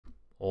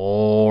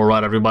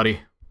Alright everybody,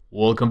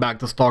 welcome back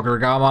to Stalker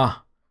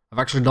GAMMA. I've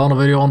actually done a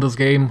video on this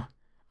game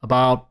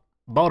about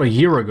a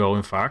year ago,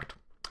 in fact.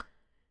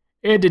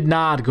 It did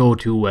not go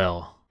too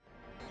well.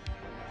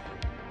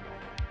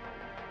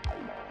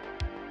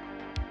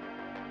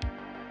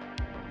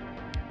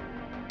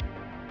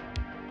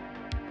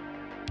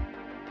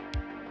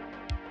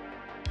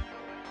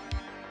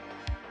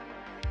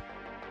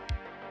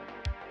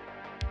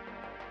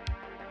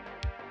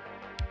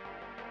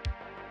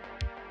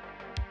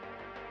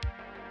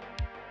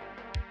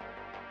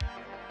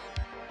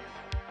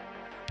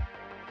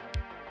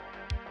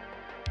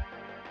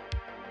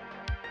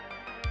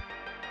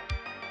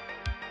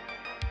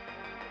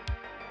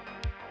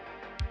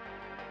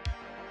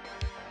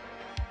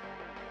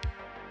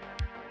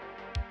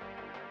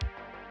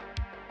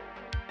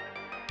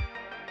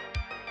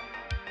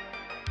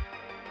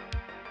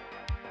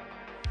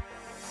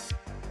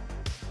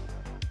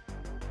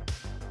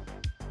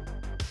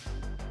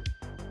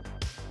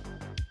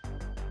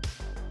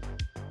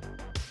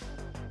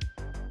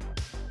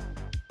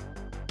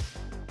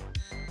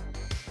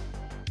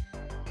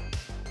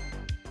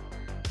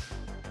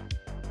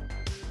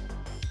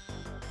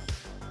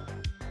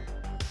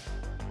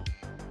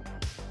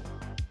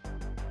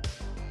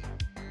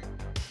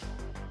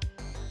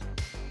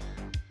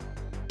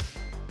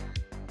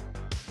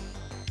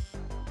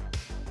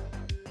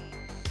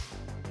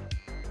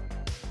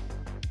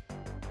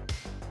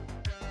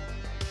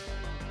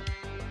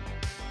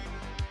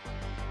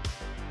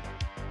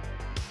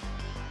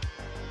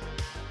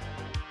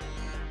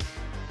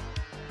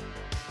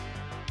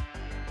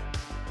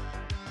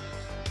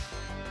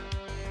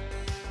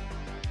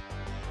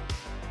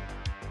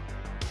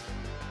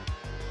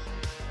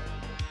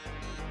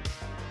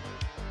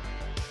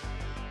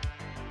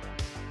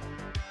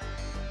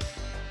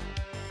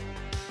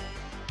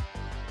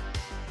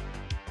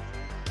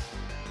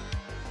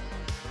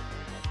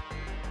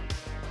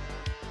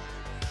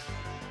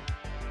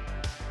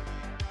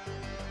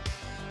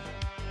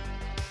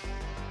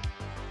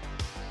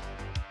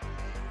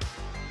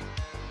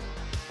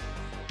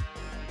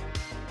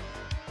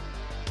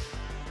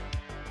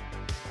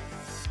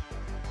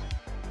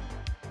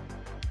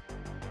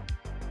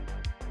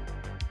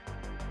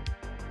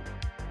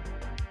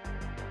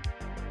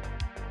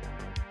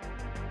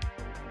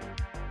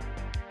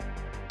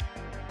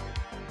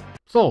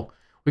 So,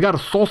 we got a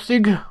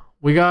sausage,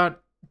 we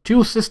got 2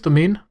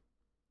 histamine,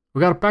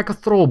 we got a pack of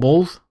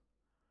throwables,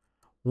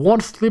 1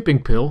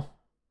 sleeping pill,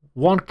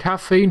 1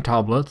 caffeine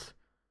tablet,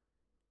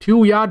 2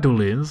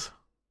 yadulins,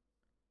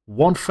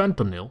 1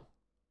 fentanyl,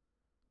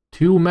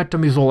 2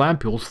 metamizole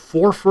ampules,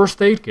 4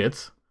 first aid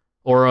kits,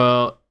 or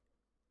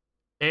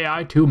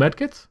AI2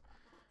 medkits?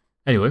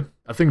 Anyway,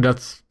 I think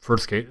that's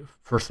first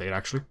aid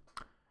actually.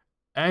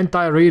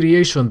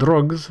 Anti-radiation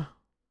drugs,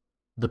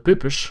 the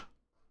pipish,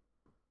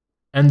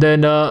 and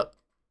then 2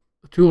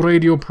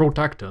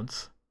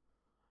 radioprotectants.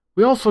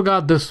 We also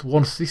got this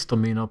 1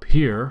 histamine up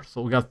here,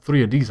 so we got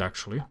 3 of these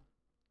actually.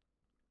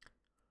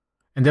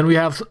 And then we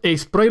have a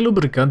spray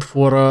lubricant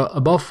for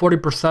above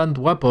 40%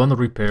 weapon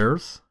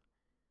repairs.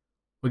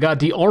 We got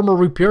the armor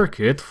repair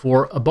kit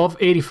for above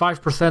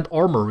 85%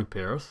 armor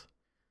repairs.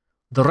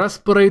 The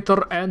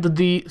respirator and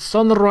the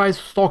sunrise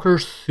stalker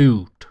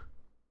suit.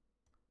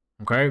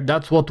 Okay,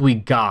 that's what we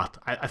got.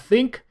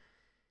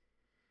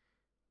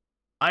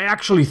 I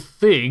actually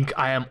think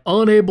I am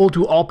unable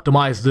to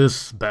optimize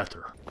this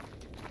better.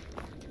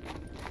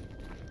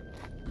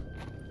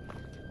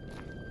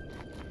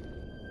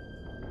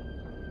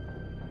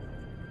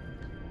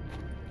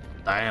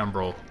 Damn,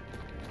 bro.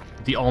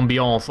 The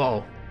ambiance.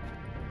 Oh.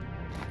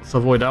 Let's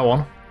avoid that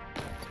one.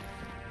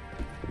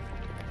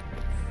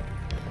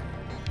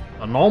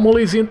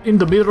 Anomalies in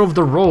the middle of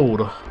the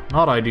road.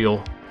 Not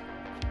ideal.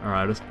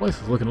 Alright, this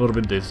place is looking a little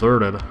bit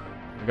deserted.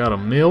 We got a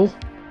mill.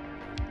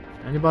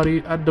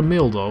 Anybody at the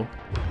mill, though?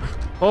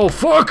 Oh,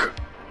 fuck!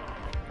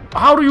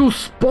 How do you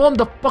spawn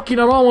the fucking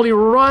anomaly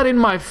right in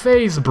my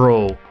face,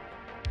 bro?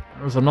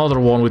 There's another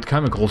one with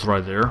chemicals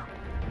right there.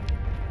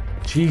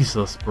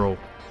 Jesus, bro.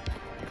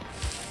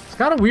 It's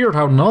kind of weird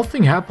how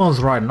nothing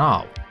happens right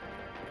now.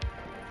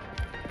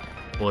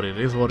 But it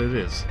is what it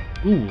is.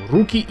 Ooh,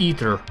 Rookie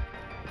Eater.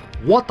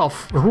 What the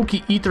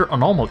Rookie Eater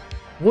anomaly?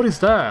 What is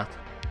that?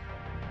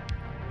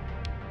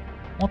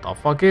 What the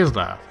fuck is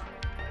that?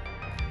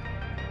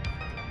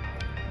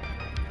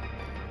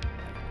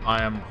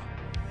 I am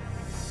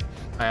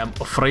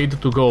afraid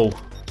to go.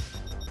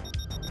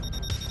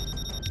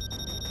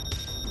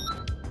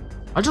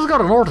 I just got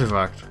an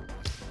artifact.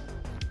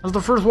 That's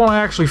the first one I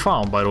actually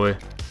found, by the way.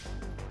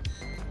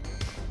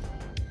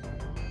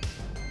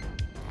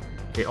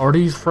 Okay, are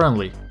these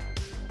friendly?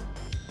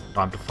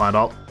 Time to find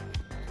out.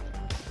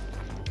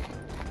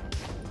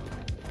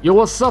 Yo,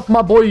 what's up,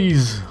 my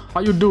boys?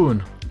 How you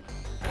doing?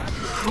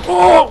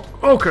 Oh,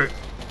 okay.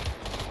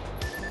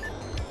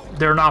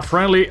 They're not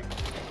friendly.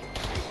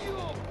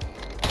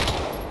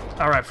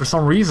 Alright, for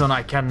some reason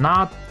I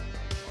cannot...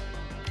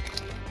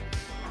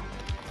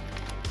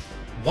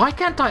 Why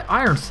can't I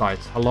iron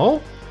sights?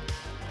 Hello?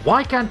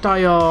 Why can't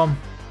I,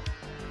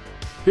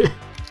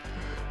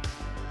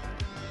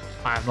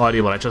 I have no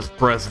idea, but I just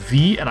press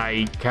V and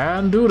I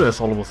can do this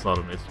all of a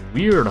sudden. It's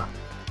weird.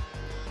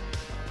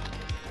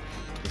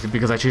 Is it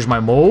because I changed my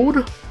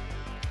mode?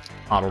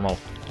 I don't know.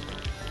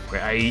 Okay,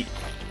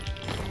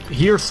 I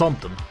hear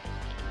something.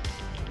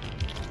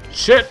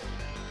 Shit!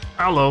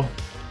 Hello.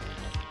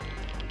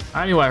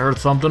 I knew I heard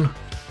something.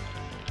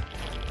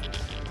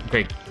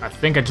 Okay, I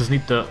think I just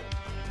need to...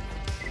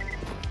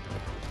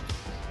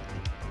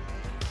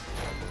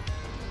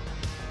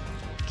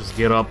 Just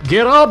get up.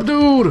 Get up,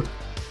 dude!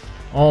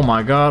 Oh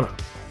my god.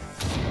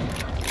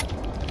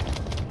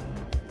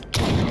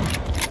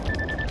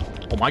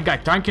 Oh my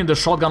god, tanking the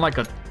shotgun like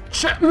a...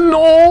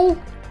 No!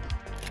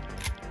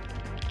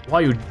 Why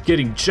are you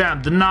getting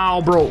jammed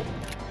now, bro?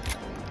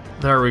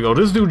 There we go.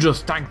 This dude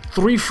just tanked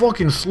 3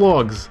 fucking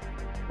slugs.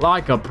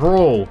 Like a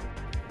pro.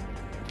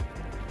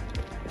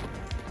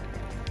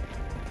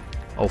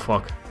 Oh,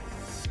 fuck.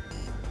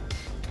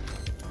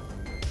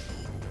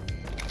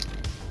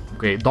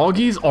 Okay,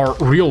 doggies are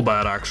real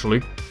bad,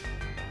 actually.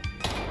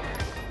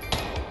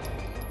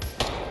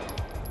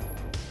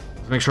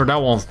 Let's make sure that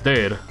one's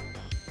dead.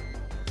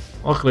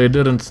 Luckily, it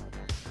didn't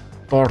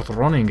start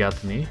running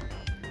at me.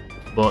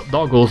 But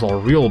doggos are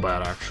real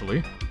bad,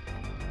 actually.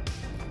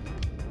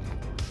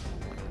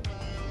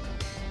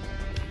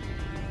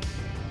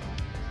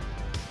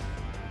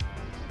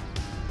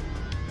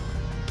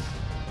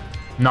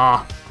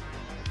 Nah.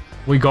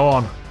 We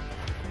gone.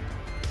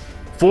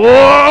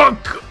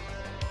 Fuck!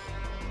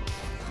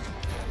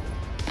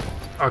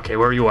 Okay,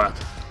 where are you at?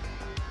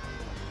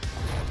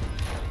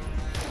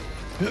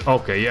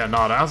 Okay, yeah,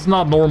 nah, that's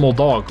not normal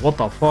dog. What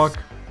the fuck?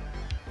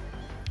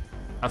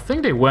 I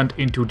think they went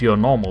into the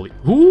anomaly.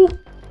 Who?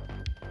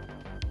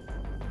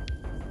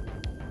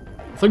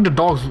 I think the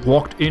dogs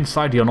walked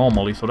inside the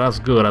anomaly, so that's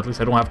good. At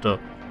least I don't have to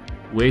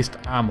waste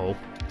ammo.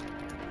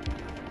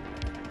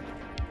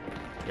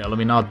 Yeah, let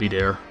me not be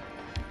there.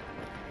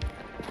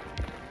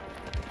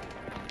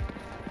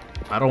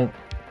 I don't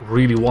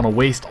really want to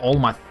waste all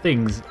my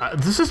things.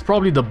 This is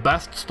probably the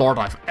best start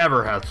I've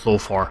ever had so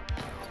far.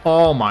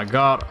 Oh my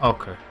god.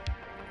 Okay.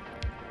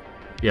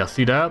 Yeah,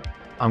 see that?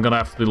 I'm gonna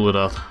have to deal with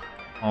that.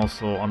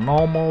 Also,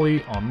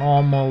 anomaly.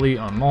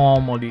 I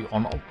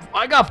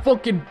got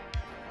fucking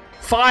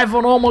 5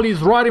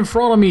 anomalies right in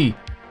front of me.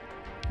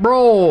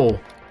 Bro,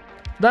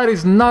 that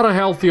is not a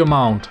healthy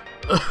amount.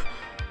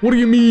 What do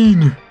you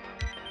mean?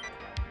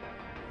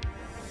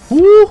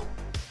 Who?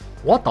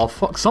 What the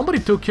fuck? Somebody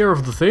took care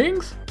of the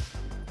things?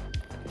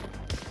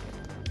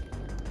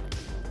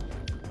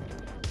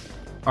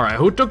 Alright,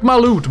 who took my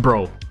loot,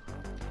 bro?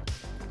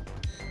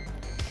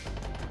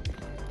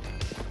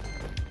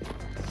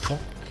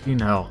 Fucking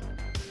hell.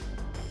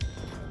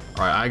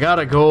 Alright, I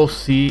gotta go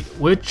see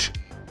which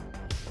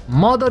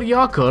mother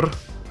yucker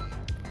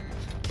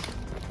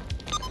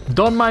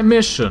done my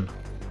mission.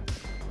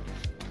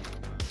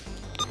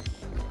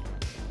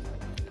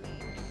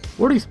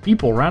 Where are these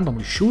people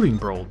randomly shooting,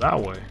 bro? That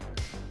way.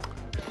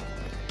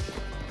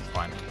 It's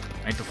fine.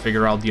 I need to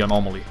figure out the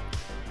anomaly.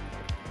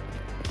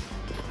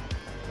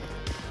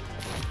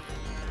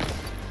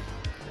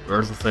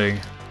 Where's the thing?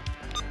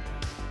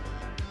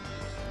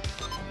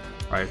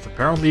 Alright, it's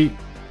apparently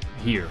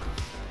here.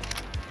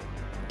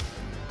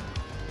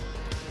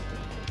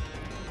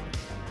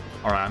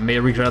 Alright, I may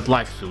regret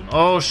life soon.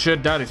 Oh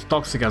shit, that is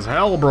toxic as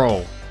hell,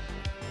 bro.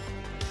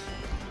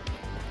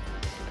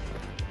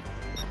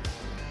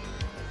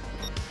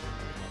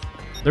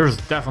 There's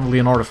definitely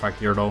an artifact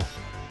here, though.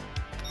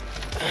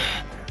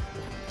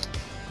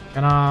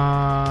 Can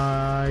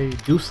I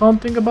do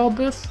something about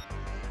this?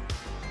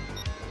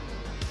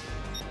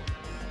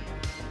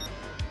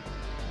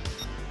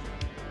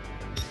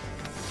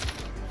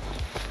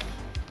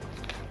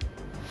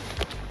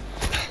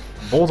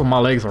 Both of my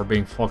legs are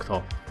being fucked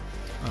up.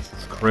 That's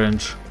just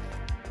cringe.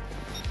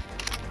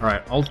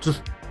 Alright, I'll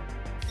just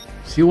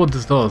see what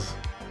this does.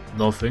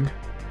 Nothing.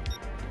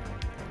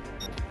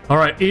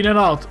 Alright, in and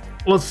out.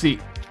 Let's see.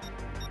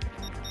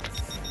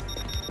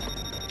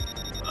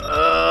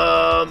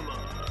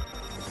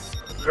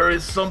 There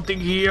is something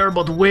here,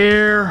 but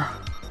where?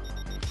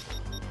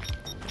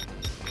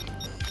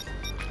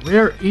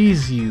 Where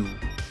is you?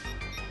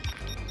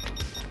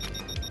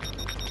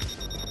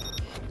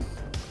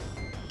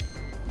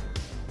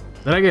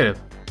 Did I get it?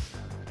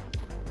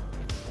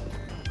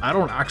 I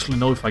don't actually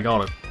know if I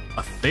got it.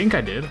 I think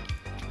I did.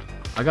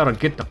 I gotta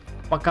get the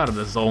fuck out of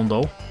this zone,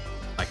 though.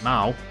 Like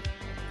now.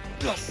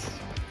 Yes.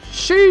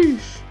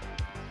 Sheesh.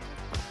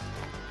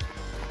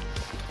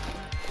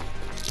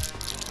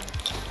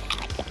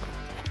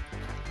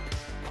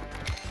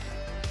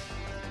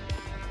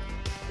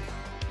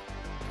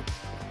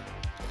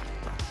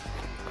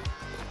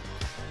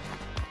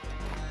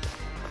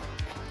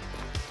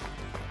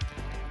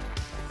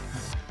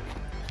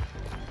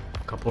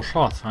 Couple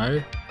shots,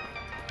 hey?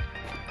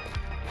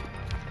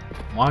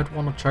 Might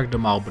want to check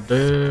them out, but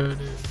there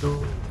they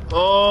go.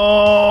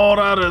 Oh,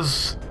 that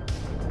is...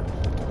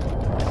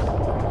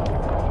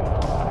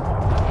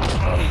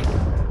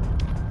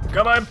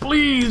 Can I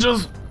please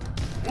just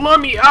let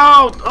me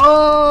out?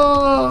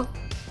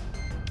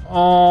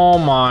 Oh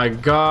my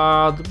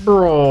god,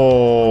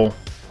 bro.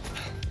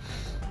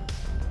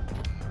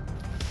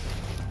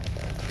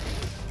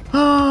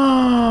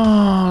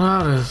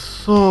 That is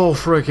so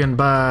freaking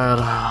bad.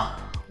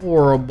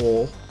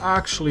 Horrible.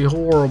 Actually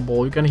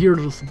horrible. You can hear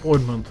the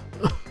disappointment.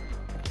 Oh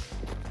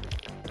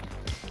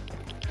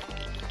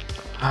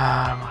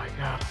my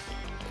god.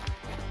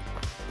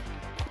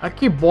 I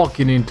keep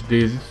walking into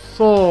this. It's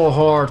so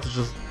hard to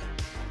just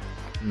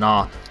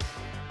not.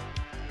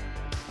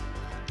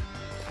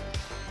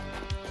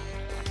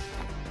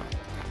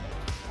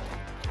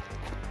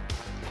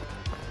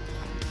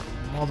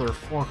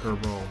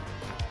 Motherfucker, bro. Oh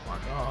my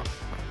god.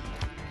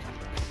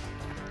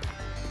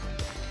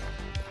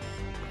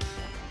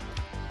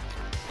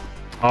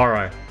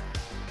 Alright.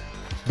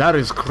 That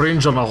is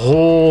cringe on a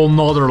whole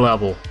nother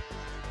level.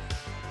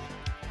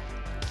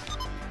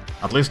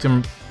 At least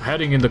I'm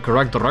heading in the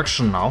correct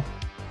direction now.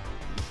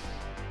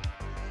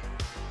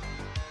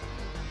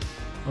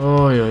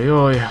 Oy, oy,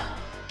 oy.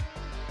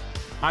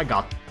 I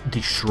got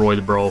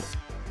destroyed, bro.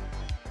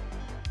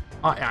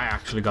 I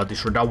actually got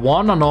destroyed. That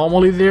one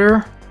anomaly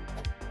there.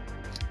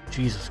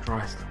 Jesus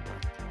Christ.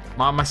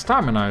 My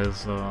stamina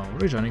is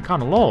regening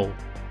kind of low.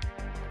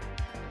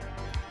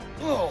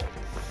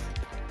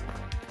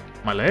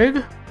 My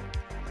leg?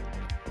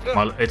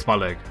 It's my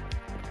leg.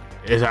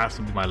 It has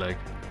to be my leg.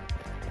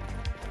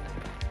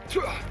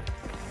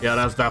 Yeah,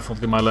 that's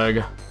definitely my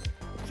leg.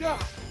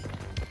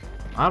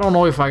 I don't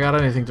know if I got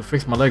anything to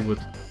fix my leg with.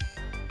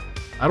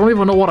 I don't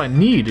even know what I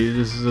need.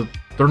 Is this a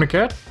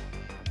tourniquet?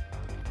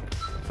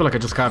 I feel like I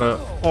just gotta...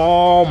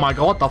 Oh my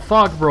god, what the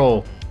fuck,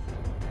 bro?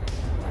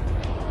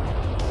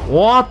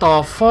 What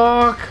the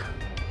fuck?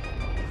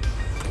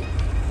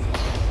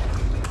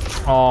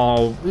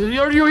 Oh,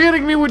 are you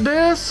hitting me with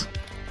this?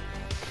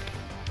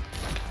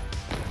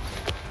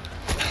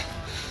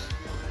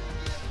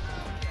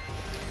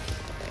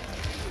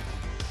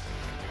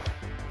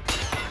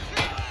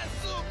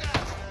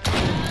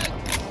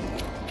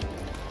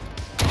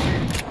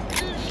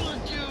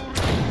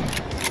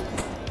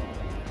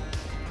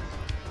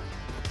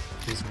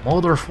 These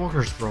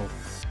motherfuckers, bro.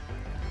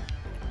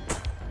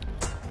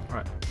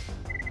 Alright.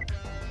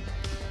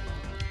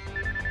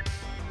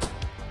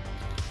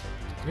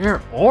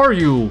 Where are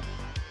you?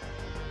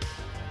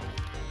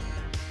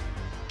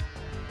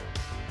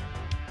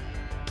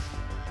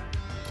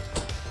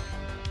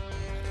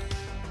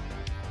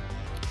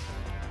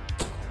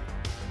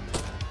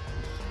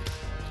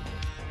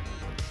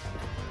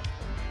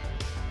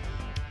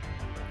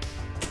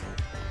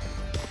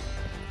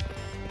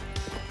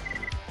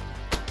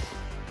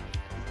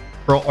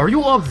 Bro, are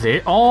you up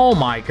there? Oh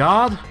my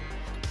god.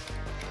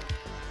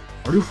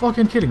 Are you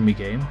fucking kidding me,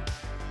 game?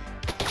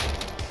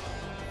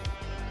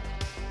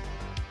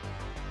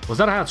 Was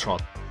that a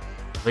headshot?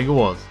 I think it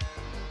was.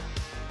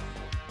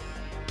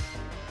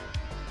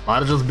 Might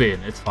have just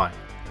been, it's fine.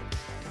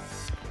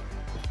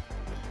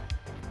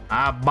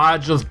 I might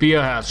just be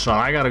a headshot.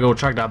 I gotta go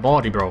check that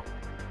body, bro.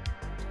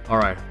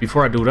 Alright,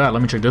 before I do that,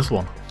 let me check this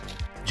one.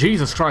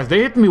 Jesus Christ,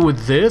 they hit me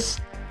with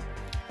this?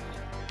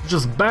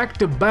 Just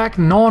back-to-back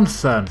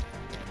nonsense.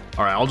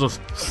 Alright, I'll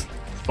just...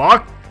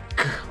 Fuck!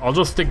 I'll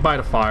just stick by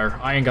the fire.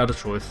 I ain't got a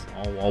choice.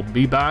 I'll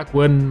be back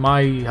when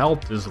my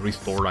health is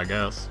restored, I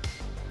guess.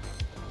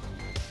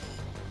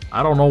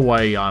 I don't know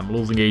why I'm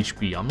losing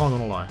HP. I'm not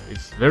gonna lie.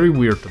 It's very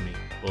weird to me.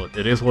 But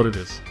it is what it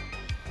is.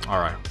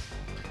 Alright.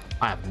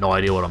 I have no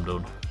idea what I'm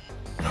doing.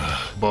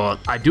 But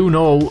I do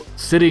know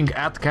sitting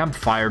at the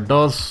campfire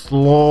does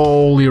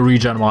slowly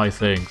regen my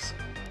things.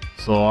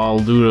 So I'll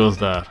do just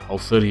that. I'll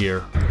sit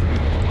here.